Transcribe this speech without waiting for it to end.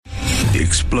The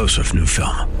explosive new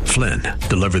film, Flynn,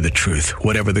 deliver the truth,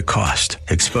 whatever the cost,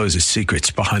 exposes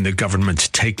secrets behind the government's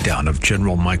takedown of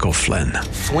General Michael Flynn.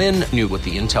 Flynn knew what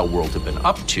the intel world had been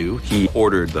up to. He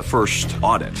ordered the first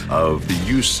audit of the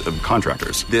use of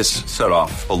contractors. This set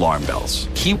off alarm bells.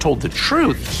 He told the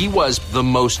truth. He was the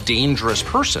most dangerous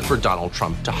person for Donald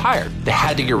Trump to hire. They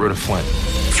had to get rid of Flynn.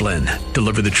 Flynn,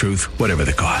 deliver the truth, whatever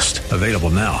the cost. Available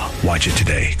now. Watch it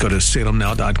today. Go to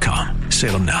salemnow.com.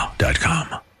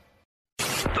 salemnow.com.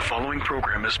 The following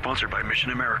program is sponsored by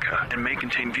Mission America and may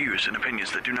contain views and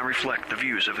opinions that do not reflect the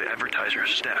views of the advertisers,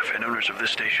 staff, and owners of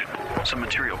this station. Some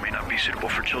material may not be suitable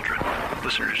for children.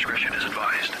 Listener discretion is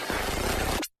advised.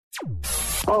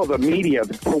 Oh, the media.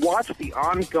 To watch the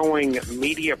ongoing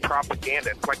media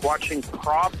propaganda, it's like watching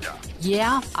Pravda.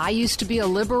 Yeah, I used to be a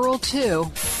liberal,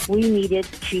 too. We needed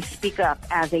to speak up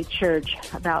as a church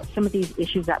about some of these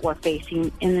issues that we're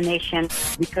facing in the nation.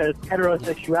 Because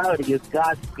heterosexuality is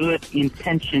God's good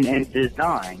intention and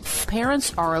design.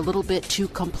 Parents are a little bit too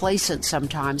complacent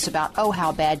sometimes about, oh,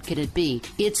 how bad can it be?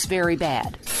 It's very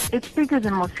bad. It's bigger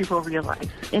than most people realize.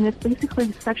 And it's basically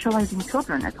sexualizing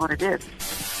children. That's what it is.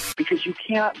 Because you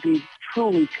can't be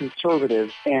truly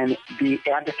conservative and be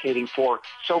advocating for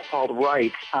so-called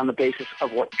rights on the basis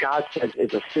of what God says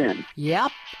is a sin.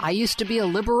 Yep, I used to be a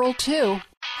liberal, too.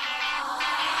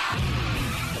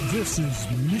 This is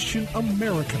Mission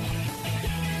America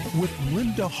with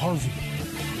Linda Harvey.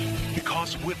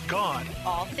 Because with God,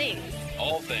 all things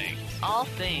are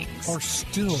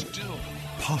still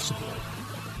possible.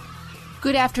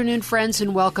 Good afternoon, friends,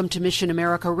 and welcome to Mission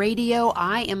America Radio.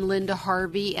 I am Linda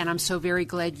Harvey, and I'm so very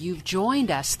glad you've joined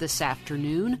us this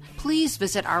afternoon. Please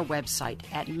visit our website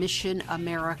at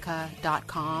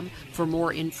missionamerica.com for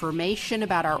more information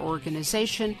about our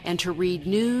organization and to read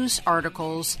news,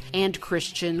 articles, and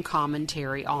Christian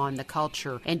commentary on the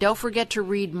culture. And don't forget to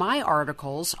read my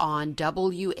articles on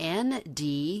WND.com,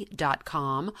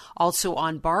 also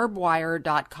on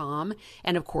barbedwire.com,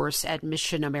 and of course at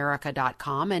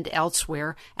missionamerica.com and elsewhere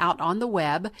out on the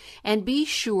web. And be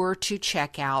sure to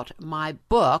check out my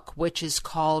book, which is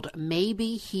called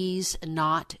Maybe He's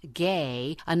Not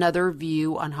Gay, Another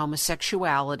View on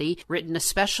Homosexuality, written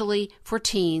especially for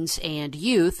teens and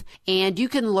youth. And you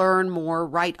can learn more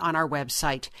right on our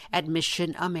website at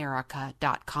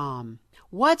missionamerica.com.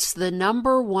 What's the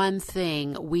number one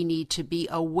thing we need to be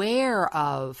aware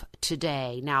of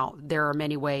today? Now, there are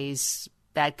many ways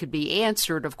that could be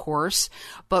answered, of course,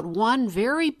 but one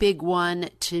very big one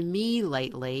to me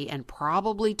lately, and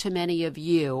probably to many of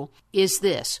you, is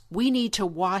this. We need to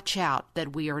watch out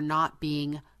that we are not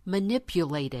being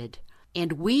manipulated.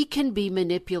 And we can be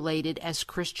manipulated as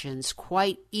Christians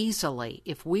quite easily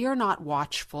if we are not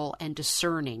watchful and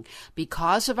discerning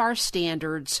because of our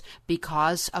standards,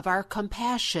 because of our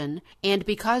compassion, and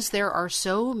because there are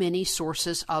so many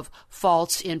sources of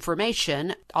false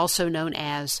information, also known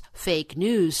as fake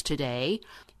news today.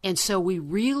 And so we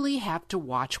really have to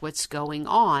watch what's going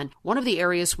on. One of the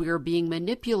areas we are being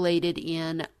manipulated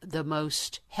in the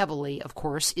most heavily, of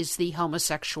course, is the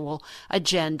homosexual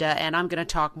agenda. And I'm going to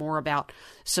talk more about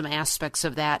some aspects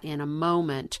of that in a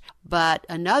moment. But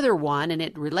another one, and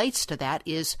it relates to that,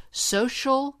 is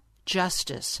social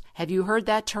justice. Have you heard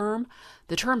that term?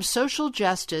 The term social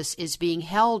justice is being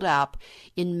held up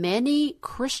in many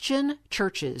Christian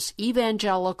churches,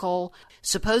 evangelical,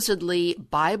 supposedly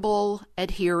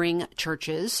Bible-adhering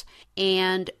churches.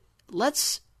 And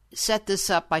let's set this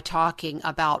up by talking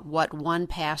about what one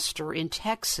pastor in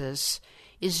Texas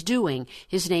is doing.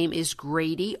 His name is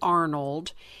Grady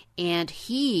Arnold, and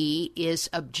he is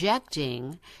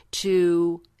objecting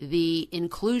to the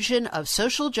inclusion of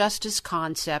social justice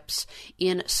concepts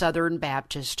in Southern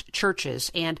Baptist churches.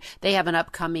 And they have an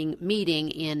upcoming meeting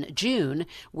in June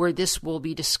where this will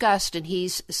be discussed, and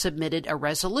he's submitted a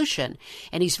resolution.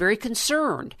 And he's very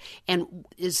concerned. And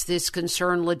is this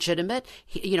concern legitimate?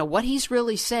 What he's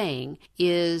really saying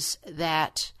is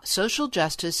that social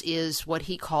justice is what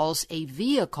he calls a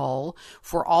vehicle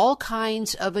for all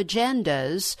kinds of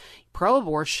agendas,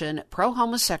 pro-abortion,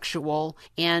 pro-homosexual,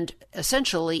 and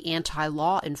essentially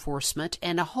anti-law enforcement,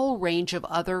 and a whole range of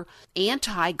other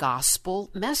anti-gospel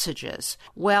messages.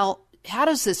 Well, how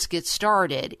does this get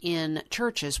started in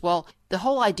churches? Well, the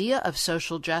whole idea of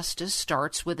social justice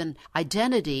starts with an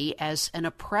identity as an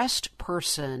oppressed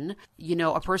person.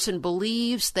 A person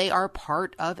believes they are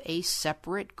part of a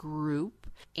separate group.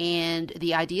 And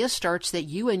the idea starts that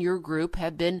you and your group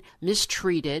have been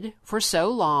mistreated for so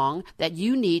long that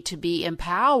you need to be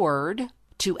empowered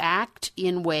to act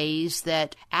in ways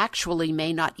that actually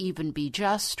may not even be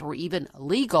just or even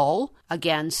legal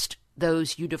against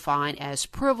those you define as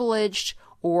privileged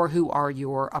or who are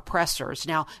your oppressors.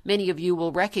 Now, many of you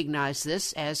will recognize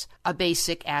this as a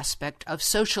basic aspect of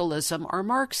socialism or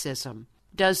Marxism.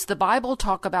 Does the Bible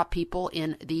talk about people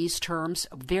in these terms?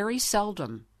 Very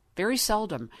seldom. Very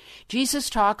seldom. Jesus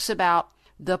talks about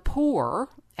the poor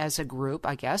as a group,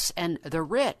 I guess, and the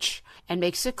rich, and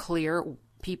makes it clear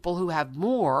people who have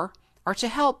more are to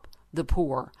help the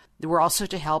poor. We're also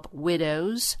to help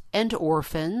widows and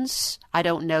orphans. I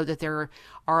don't know that there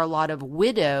are a lot of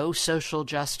widow social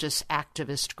justice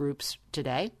activist groups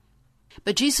today.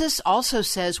 But Jesus also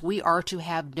says we are to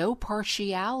have no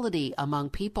partiality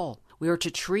among people. We are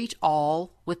to treat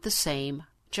all with the same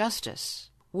justice.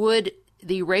 Would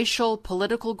the racial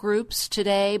political groups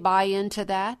today buy into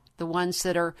that? The ones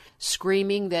that are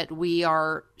screaming that we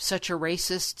are such a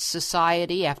racist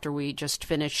society after we just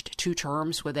finished 2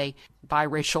 terms with a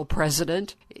biracial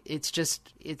president? It's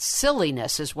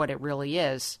silliness is what it really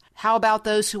is. How about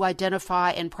those who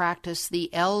identify and practice the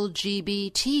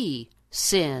LGBT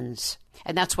sins?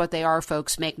 And that's what they are,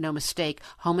 folks. Make no mistake.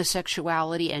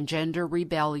 Homosexuality and gender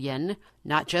rebellion,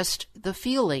 not just the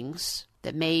feelings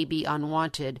that may be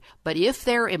unwanted, but if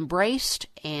they're embraced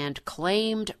and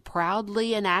claimed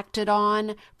proudly and acted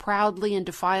on proudly and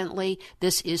defiantly,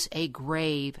 this is a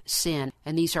grave sin.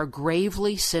 And these are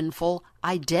gravely sinful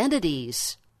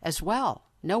identities as well.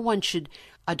 No one should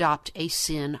adopt a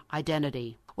sin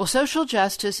identity. Well, social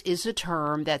justice is a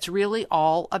term that's really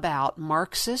all about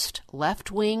Marxist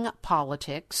left-wing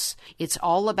politics. It's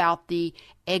all about the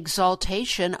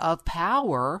exaltation of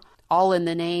power, all in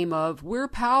the name of we're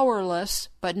powerless.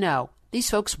 But no, these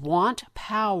folks want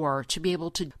power to be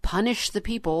able to punish the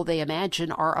people they imagine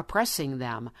are oppressing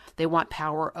them. They want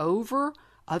power over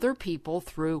other people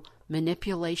through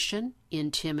manipulation,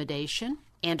 intimidation,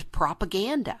 and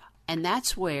propaganda. And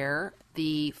that's where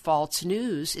the false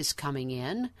news is coming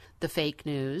in, the fake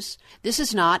news. This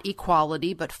is not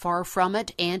equality, but far from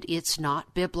it, and it's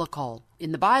not biblical.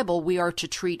 In the Bible, we are to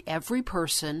treat every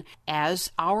person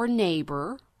as our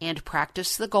neighbor and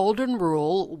practice the golden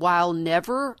rule while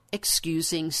never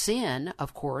excusing sin,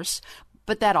 of course,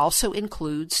 but that also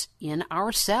includes in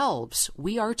ourselves.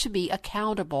 We are to be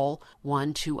accountable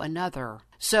one to another.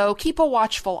 So keep a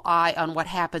watchful eye on what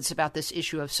happens about this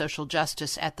issue of social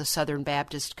justice at the Southern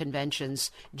Baptist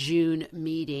Convention's June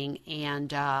meeting,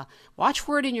 and watch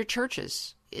for it in your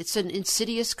churches. It's an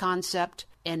insidious concept,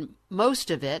 and most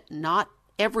of it, not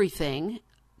everything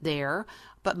there,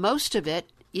 but most of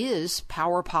it is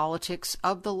power politics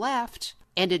of the left,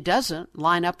 and it doesn't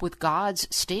line up with God's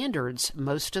standards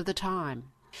most of the time.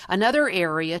 Another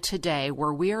area today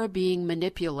where we are being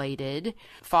manipulated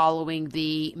following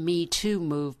the Me Too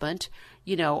movement,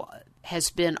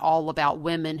 has been all about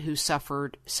women who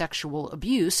suffered sexual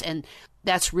abuse, and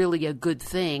that's really a good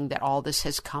thing that all this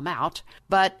has come out.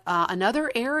 But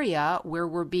another area where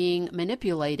we're being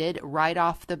manipulated right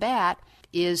off the bat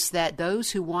is that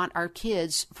those who want our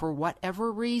kids, for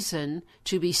whatever reason,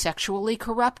 to be sexually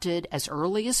corrupted as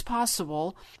early as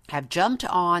possible, have jumped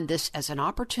on this as an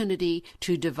opportunity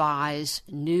to devise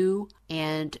new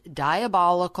and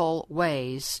diabolical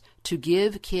ways to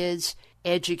give kids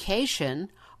education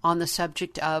on the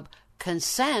subject of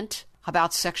consent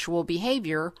about sexual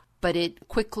behavior, but it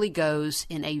quickly goes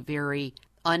in a very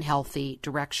unhealthy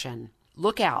direction.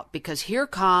 Look out, because here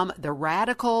come the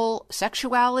radical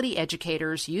sexuality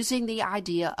educators using the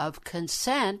idea of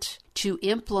consent to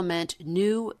implement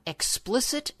new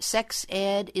explicit sex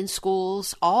ed in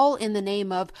schools, all in the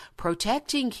name of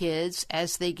protecting kids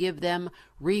as they give them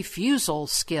refusal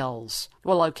skills.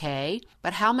 Well, okay,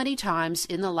 but how many times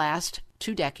in the last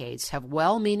 2 decades have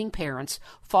well-meaning parents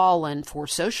fallen for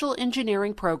social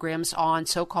engineering programs on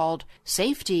so-called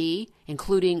safety,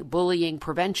 including bullying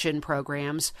prevention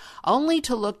programs, only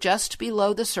to look just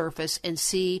below the surface and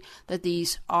see that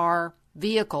these are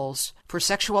vehicles for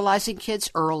sexualizing kids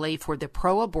early for the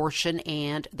pro-abortion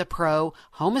and the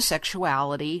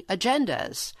pro-homosexuality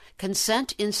agendas.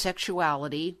 Consent in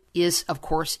sexuality is, of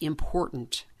course,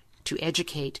 important to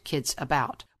educate kids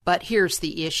about. But here's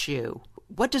the issue.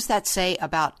 What does that say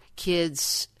about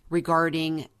kids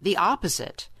regarding the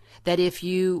opposite? That if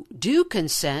you do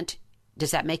consent,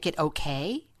 does that make it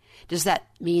okay? Does that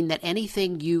mean that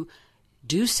anything you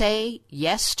do say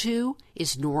yes to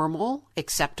is normal,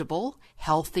 acceptable,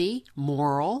 healthy,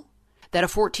 moral? That a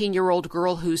 14-year-old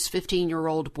girl whose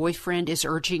 15-year-old boyfriend is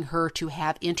urging her to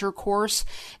have intercourse,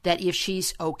 that if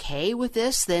she's okay with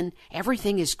this, then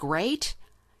everything is great?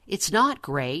 It's not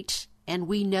great. And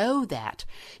we know that.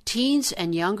 Teens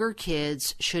and younger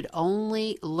kids should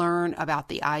only learn about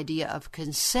the idea of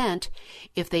consent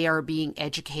if they are being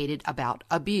educated about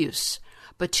abuse.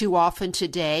 But too often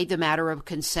today, the matter of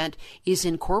consent is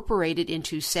incorporated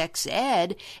into sex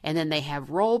ed, and then they have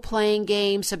role-playing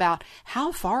games about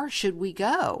how far should we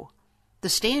go. The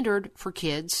standard for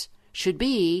kids should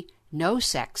be no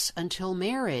sex until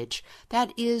marriage.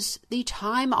 That is the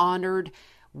time-honored,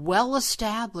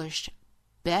 well-established,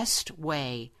 best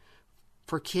way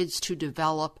for kids to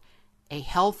develop a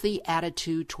healthy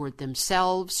attitude toward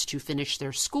themselves, to finish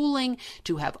their schooling,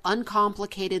 to have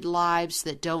uncomplicated lives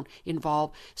that don't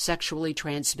involve sexually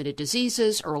transmitted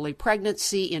diseases, early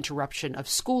pregnancy, interruption of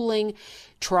schooling,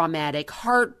 traumatic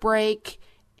heartbreak,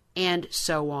 and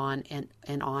so on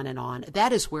and on and on.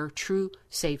 That is where true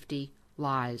safety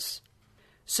lies.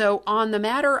 So on the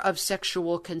matter of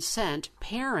sexual consent,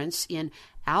 parents in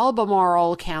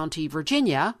Albemarle County,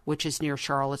 Virginia, which is near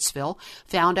Charlottesville,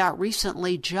 found out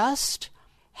recently just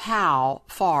how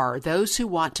far those who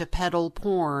want to peddle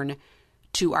porn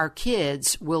to our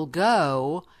kids will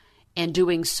go, and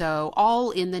doing so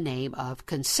all in the name of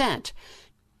consent.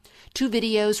 2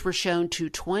 videos were shown to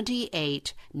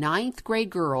 28 ninth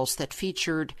grade girls that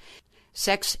featured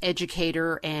sex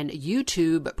educator and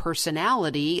YouTube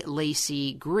personality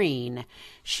Lacey Green.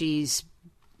 She's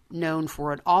known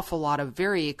for an awful lot of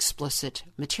very explicit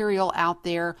material out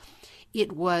there.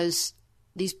 It was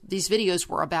these videos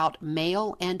were about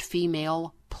male and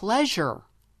female pleasure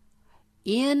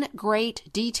in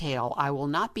great detail. I will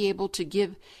not be able to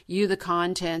give you the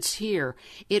contents here.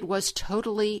 It was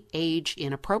totally age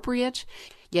inappropriate,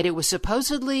 yet it was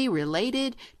supposedly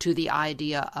related to the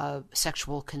idea of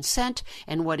sexual consent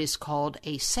and what is called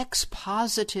a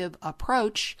sex-positive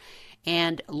approach,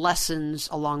 and lessons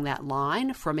along that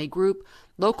line from a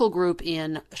local group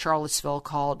in Charlottesville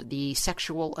called the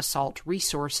Sexual Assault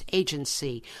Resource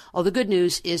Agency. Oh, the good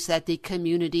news is that the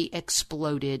community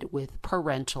exploded with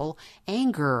parental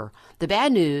anger. The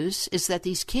bad news is that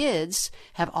these kids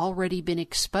have already been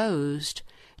exposed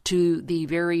to the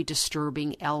very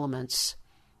disturbing elements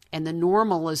and the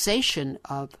normalization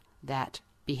of that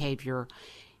behavior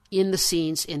in the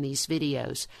scenes in these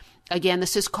videos. Again,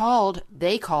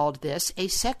 they called this a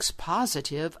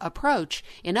sex-positive approach.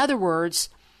 In other words,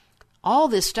 all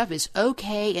this stuff is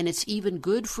okay, and it's even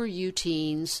good for you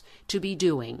teens to be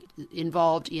doing,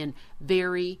 involved in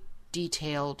very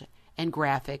detailed and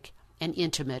graphic and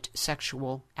intimate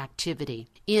sexual activity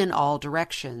in all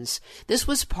directions. This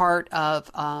was part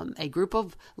of a group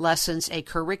of lessons, a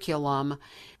curriculum,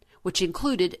 which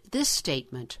included this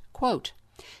statement, quote,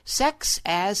 "Sex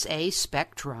as a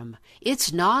spectrum.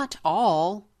 It's not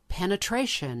all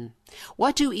penetration.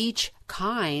 What do each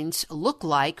kinds look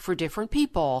like for different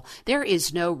people? There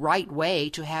is no right way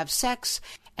to have sex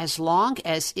as long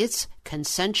as it's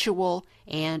consensual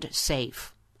and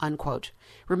safe." Unquote.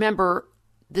 Remember,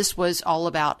 this was all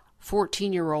about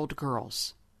 14-year-old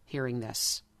girls hearing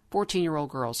this. 14-year-old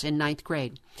girls in 9th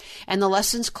grade. And the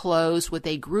lessons close with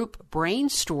a group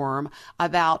brainstorm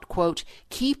about, quote,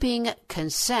 keeping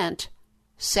consent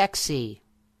sexy,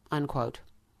 unquote.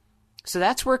 So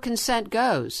that's where consent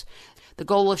goes. The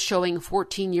goal of showing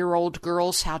 14-year-old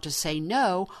girls how to say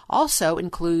no also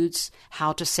includes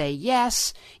how to say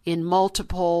yes in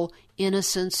multiple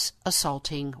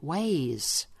innocence-assaulting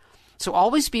ways. So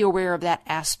always be aware of that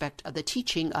aspect of the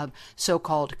teaching of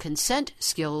so-called consent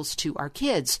skills to our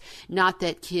kids. Not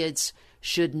that kids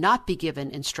should not be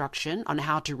given instruction on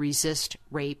how to resist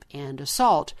rape and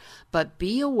assault, but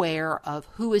be aware of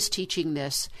who is teaching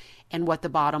this and what the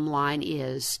bottom line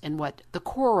is and what the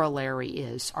corollary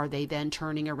is. Are they then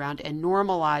turning around and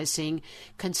normalizing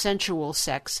consensual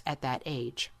sex at that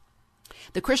age?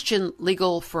 The Christian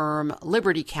legal firm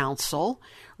Liberty Counsel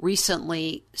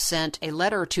recently sent a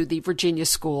letter to the Virginia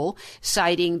school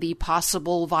citing the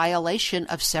possible violation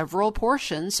of several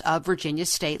portions of Virginia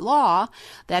state law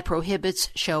that prohibits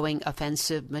showing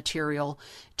offensive material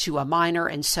to a minor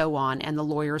and so on. And the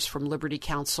lawyers from Liberty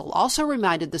Counsel also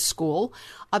reminded the school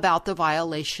about the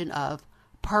violation of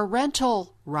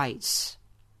parental rights.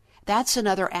 That's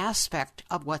another aspect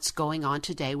of what's going on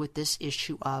today with this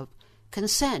issue of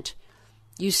consent.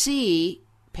 You see,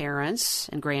 parents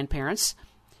and grandparents,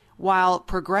 while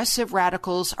progressive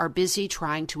radicals are busy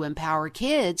trying to empower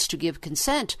kids to give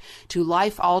consent to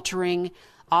life-altering,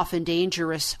 often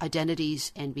dangerous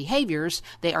identities and behaviors,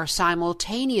 they are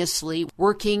simultaneously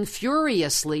working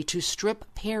furiously to strip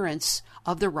parents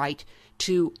of the right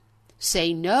to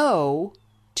say no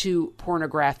to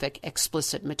pornographic,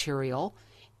 explicit material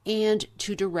and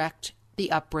to direct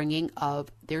the upbringing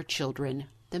of their children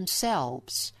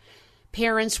themselves.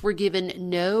 Parents were given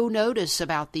no notice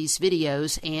about these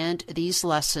videos and these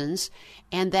lessons,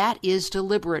 and that is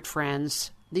deliberate,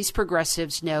 friends. These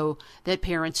progressives know that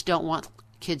parents don't want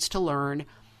kids to learn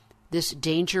this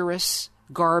dangerous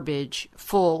garbage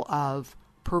full of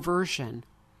perversion,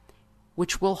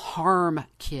 which will harm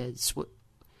kids.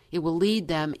 It will lead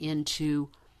them into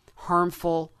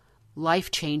harmful,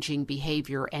 life-changing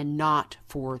behavior and not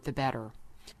for the better.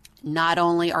 Not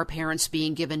only are parents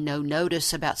being given no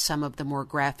notice about some of the more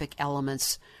graphic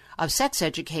elements of sex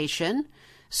education,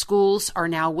 schools are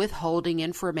now withholding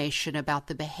information about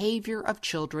the behavior of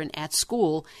children at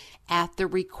school at the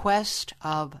request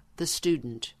of the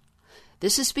student.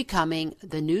 This is becoming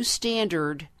the new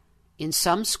standard in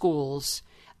some schools,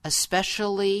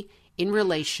 especially in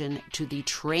relation to the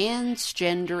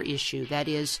transgender issue, that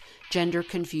is, gender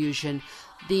confusion.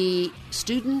 The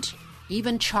student,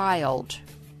 even child,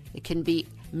 it can be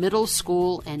middle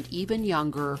school and even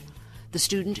younger, the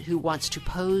student who wants to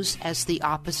pose as the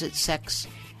opposite sex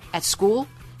at school,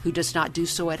 who does not do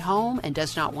so at home and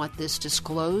does not want this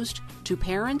disclosed to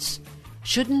parents.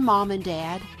 Shouldn't mom and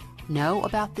dad know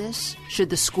about this? Should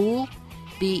the school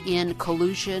be in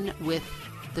collusion with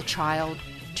the child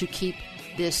to keep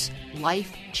this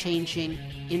life-changing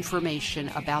information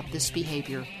about this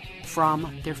behavior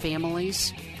from their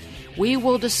families? We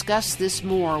will discuss this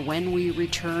more when we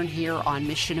return here on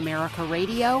Mission America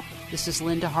Radio. This is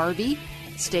Linda Harvey.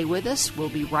 Stay with us. We'll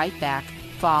be right back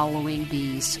following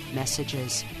these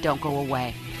messages. Don't go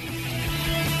away.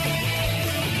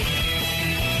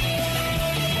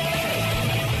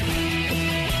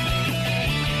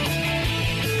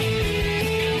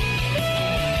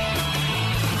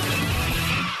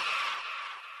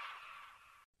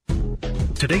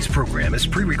 Today's program is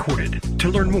pre-recorded. To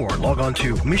learn more, log on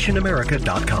to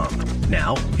missionamerica.com.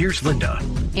 Now, here's Linda.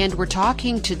 And we're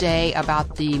talking today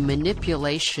about the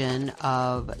manipulation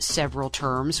of several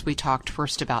terms. We talked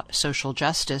first about social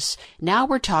justice. Now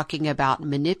we're talking about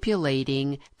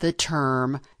manipulating the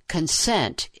term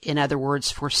consent. In other words,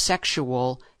 for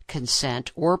sexual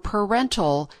consent or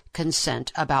parental consent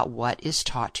about what is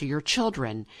taught to your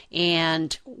children.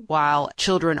 And while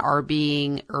children are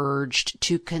being urged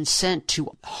to consent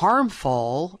to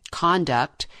harmful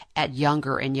conduct at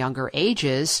younger and younger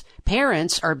ages,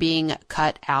 parents are being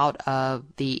cut out of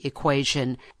the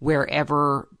equation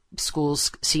wherever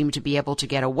schools seem to be able to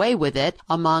get away with it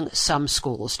among some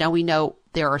schools. Now we know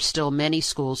there are still many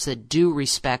schools that do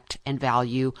respect and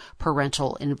value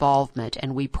parental involvement,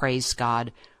 and we praise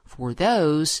God for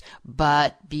those,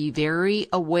 but be very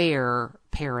aware,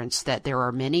 parents, that there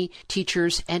are many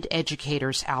teachers and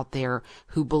educators out there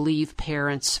who believe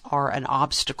parents are an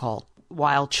obstacle.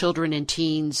 While children and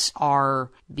teens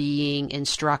are being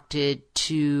instructed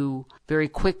to very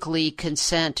quickly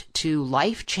consent to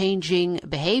life-changing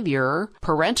behavior,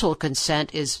 parental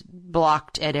consent is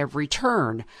blocked at every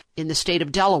turn. In the state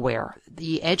of Delaware,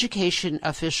 the education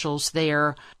officials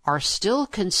there are still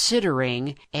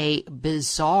considering a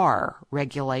bizarre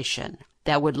regulation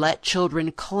that would let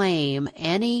children claim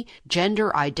any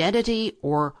gender identity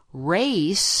or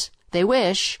race they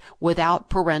wish without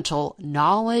parental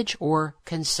knowledge or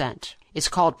consent. It's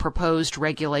called Proposed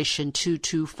Regulation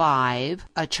 225.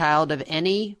 A child of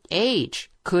any age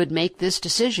could make this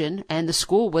decision, and the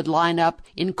school would line up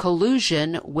in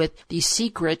collusion with the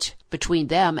secret between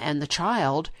them and the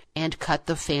child and cut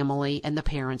the family and the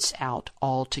parents out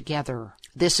altogether.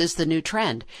 This is the new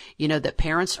trend, that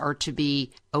parents are to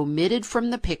be omitted from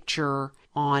the picture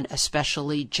on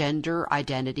especially gender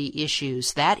identity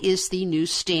issues. That is the new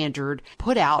standard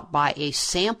put out by a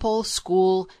sample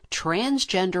school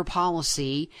transgender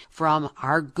policy from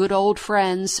our good old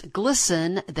friends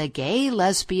GLSEN, the Gay,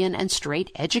 Lesbian, and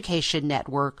Straight Education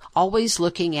Network, always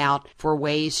looking out for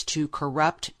ways to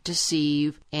corrupt,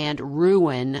 deceive, and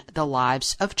ruin the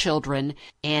lives of children,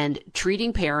 and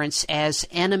treating parents as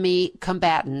enemy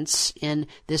combatants in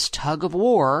this tug of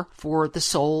war for the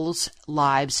souls,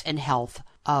 lives, and health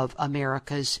of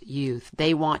America's youth.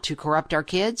 They want to corrupt our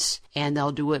kids, and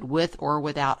they'll do it with or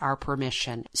without our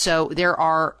permission. So there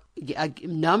are a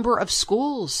number of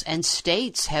schools and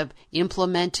states have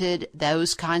implemented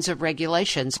those kinds of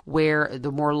regulations, where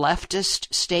the more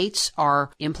leftist states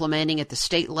are implementing at the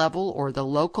state level or the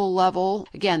local level.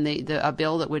 Again, a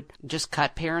bill that would just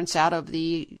cut parents out of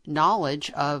the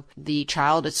knowledge of the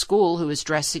child at school who is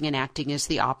dressing and acting as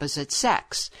the opposite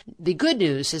sex. The good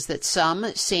news is that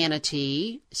some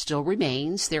sanity still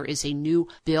remains. There is a new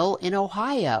bill in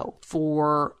Ohio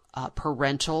for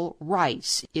parental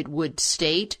rights. It would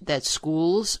state that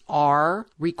schools are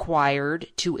required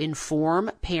to inform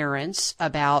parents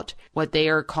about what they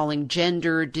are calling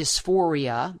gender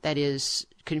dysphoria, that is,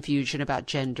 confusion about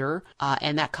gender,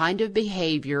 and that kind of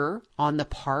behavior on the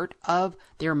part of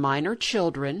their minor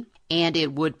children. and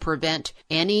it would prevent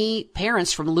any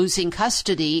parents from losing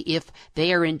custody if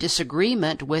they are in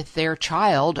disagreement with their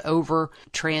child over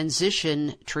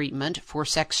transition treatment for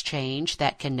sex change.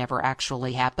 That can never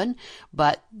actually happen,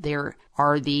 but there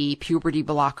are the puberty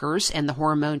blockers and the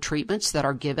hormone treatments that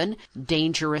are given,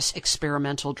 dangerous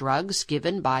experimental drugs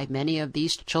given by many of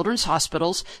these children's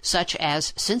hospitals, such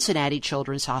as Cincinnati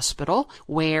Children's Hospital,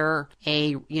 where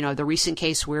the recent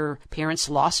case where parents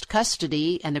lost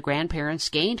custody and the grandparents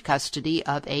gained custody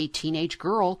of a teenage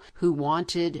girl who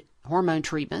wanted hormone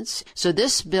treatments. So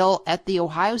this bill at the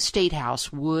Ohio State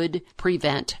House would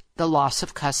prevent the loss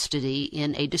of custody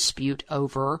in a dispute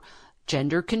over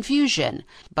gender confusion.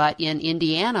 But in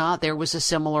Indiana, there was a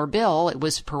similar bill. It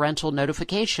was parental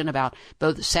notification about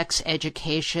both sex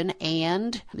education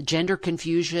and gender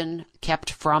confusion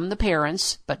kept from the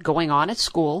parents, but going on at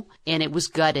school, and it was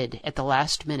gutted at the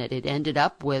last minute. It ended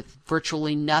up with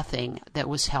virtually nothing that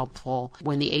was helpful.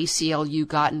 When the ACLU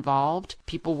got involved,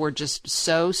 people were just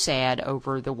so sad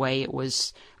over the way it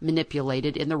was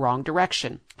manipulated in the wrong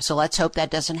direction. So let's hope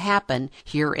that doesn't happen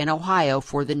here in Ohio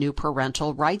for the new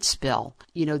parental rights bill.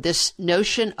 This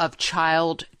notion of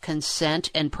child consent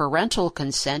and parental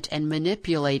consent and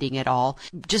manipulating it all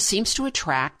just seems to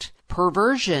attract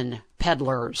perversion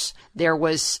peddlers. There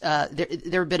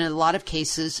have been a lot of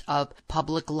cases of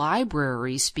public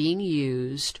libraries being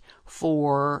used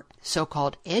for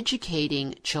so-called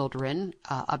educating children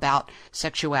about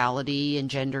sexuality and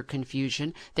gender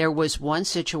confusion. There was one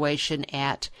situation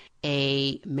at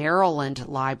a Maryland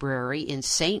library in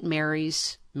St.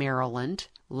 Mary's, Maryland,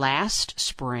 last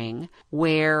spring,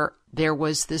 where there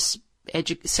was this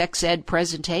sex ed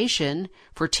presentation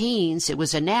for teens. It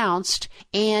was announced,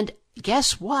 and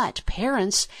guess what?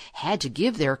 Parents had to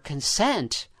give their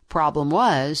consent. Problem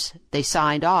was, they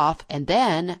signed off, and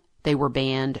then they were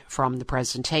banned from the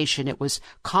presentation. It was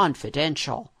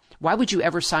confidential. Why would you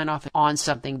ever sign off on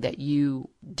something that you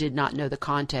did not know the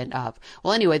content of?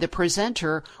 Well, anyway, the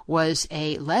presenter was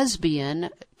a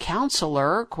lesbian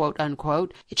counselor, quote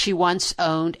unquote. She once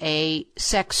owned a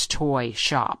sex toy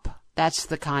shop. That's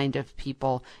the kind of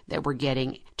people that we're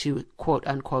getting to, quote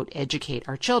unquote, educate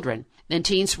our children. And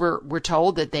teens were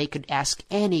told that they could ask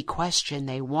any question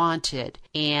they wanted.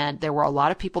 And there were a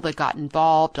lot of people that got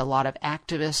involved, a lot of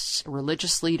activists,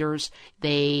 religious leaders.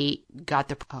 They got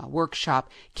the workshop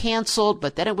canceled,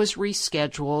 but then it was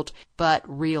rescheduled. But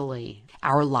really,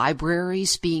 our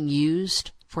libraries being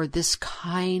used for this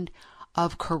kind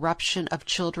of corruption of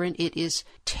children, it is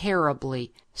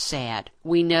terribly sad.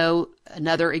 We know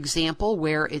another example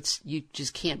where you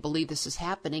just can't believe this is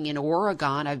happening. In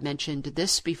Oregon, I've mentioned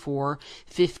this before,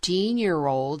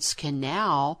 15-year-olds can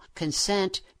now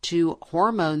consent to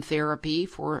hormone therapy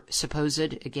for supposed,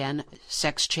 again,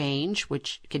 sex change,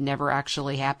 which can never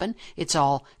actually happen. It's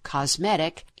all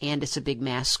cosmetic, and it's a big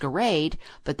masquerade,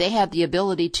 but they have the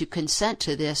ability to consent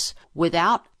to this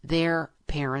without their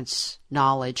parents'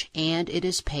 knowledge, and it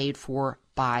is paid for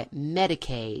by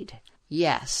Medicaid.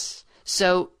 Yes.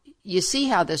 So you see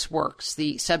how this works.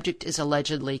 The subject is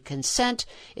allegedly consent.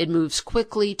 It moves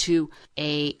quickly to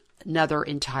another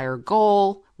entire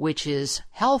goal, which is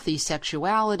healthy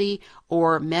sexuality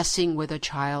or messing with a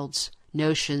child's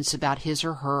notions about his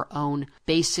or her own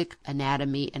basic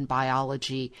anatomy and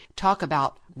biology. Talk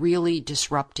about really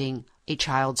disrupting a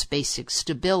child's basic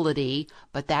stability,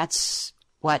 but that's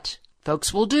what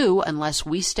folks will do unless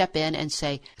we step in and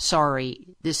say, sorry,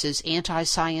 this is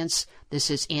anti-science, this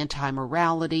is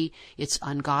anti-morality, it's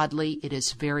ungodly, it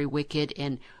is very wicked,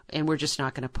 and we're just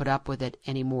not going to put up with it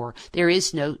anymore. There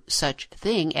is no such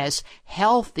thing as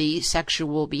healthy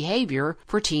sexual behavior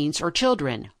for teens or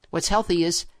children. What's healthy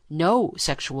is no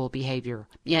sexual behavior.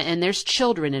 Yeah, and there's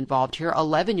children involved here.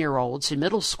 11-year-olds in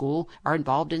middle school are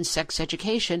involved in sex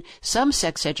education. Some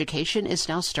sex education is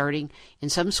now starting in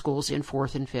some schools in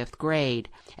 4th and 5th grade.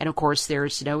 And of course,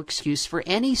 there's no excuse for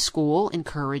any school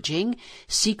encouraging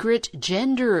secret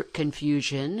gender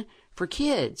confusion for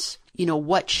kids.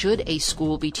 What should a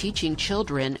school be teaching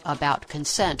children about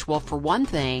consent? Well, for one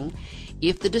thing,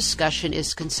 if the discussion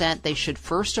is consent, they should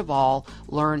first of all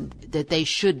learn that they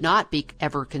should not be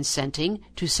ever consenting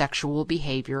to sexual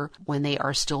behavior when they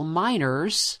are still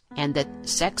minors, and that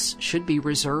sex should be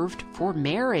reserved for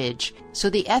marriage.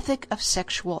 So the ethic of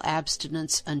sexual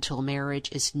abstinence until marriage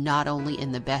is not only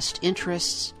in the best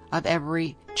interests of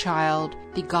every child,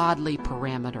 the godly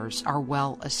parameters are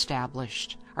well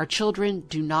established. Our children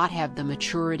do not have the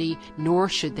maturity, nor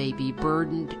should they be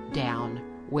burdened down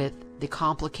with the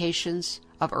complications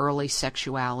of early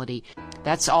sexuality.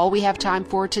 That's all we have time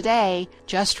for today.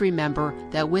 Just remember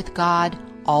that with God,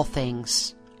 all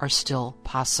things are still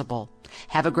possible.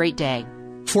 Have a great day.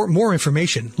 For more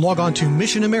information, log on to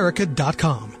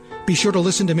missionamerica.com. Be sure to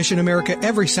listen to Mission America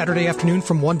every Saturday afternoon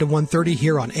from 1 to 1:30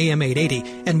 here on AM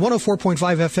 880 and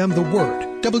 104.5 FM The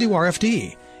Word,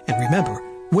 WRFD. And remember,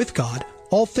 with God,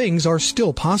 all things are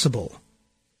still possible.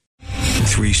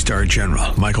 3-star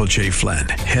General Michael J. Flynn,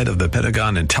 head of the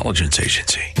Pentagon Intelligence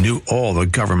Agency, knew all the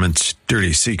government's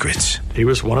dirty secrets. He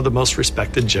was one of the most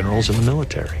respected generals in the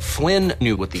military. Flynn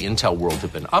knew what the intel world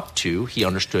had been up to. He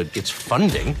understood its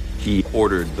funding. He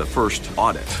ordered the first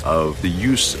audit of the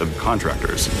use of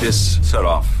contractors. This set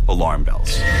off alarm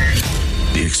bells.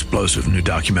 The explosive new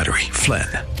documentary, Flynn,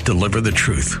 Deliver the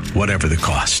Truth, Whatever the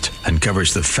Cost,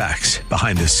 uncovers the facts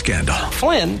behind this scandal.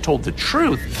 Flynn told the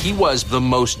truth. He was the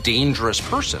most dangerous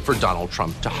person for Donald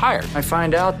Trump to hire. I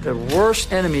find out the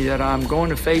worst enemy that I'm going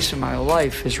to face in my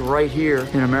life is right here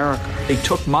in America. They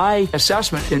took my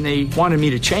assessment and they wanted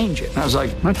me to change it. And I was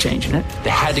like, I'm not changing it. They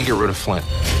had to get rid of Flynn.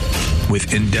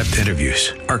 With in-depth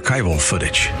interviews, archival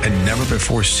footage, and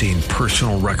never-before-seen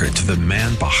personal records of the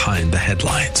man behind the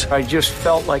headlines. I just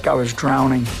felt like I was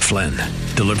drowning. Flynn,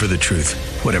 Deliver the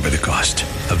Truth, Whatever the Cost.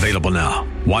 Available now.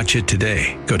 Watch it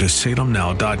today. Go to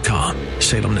salemnow.com.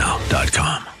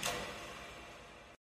 salemnow.com.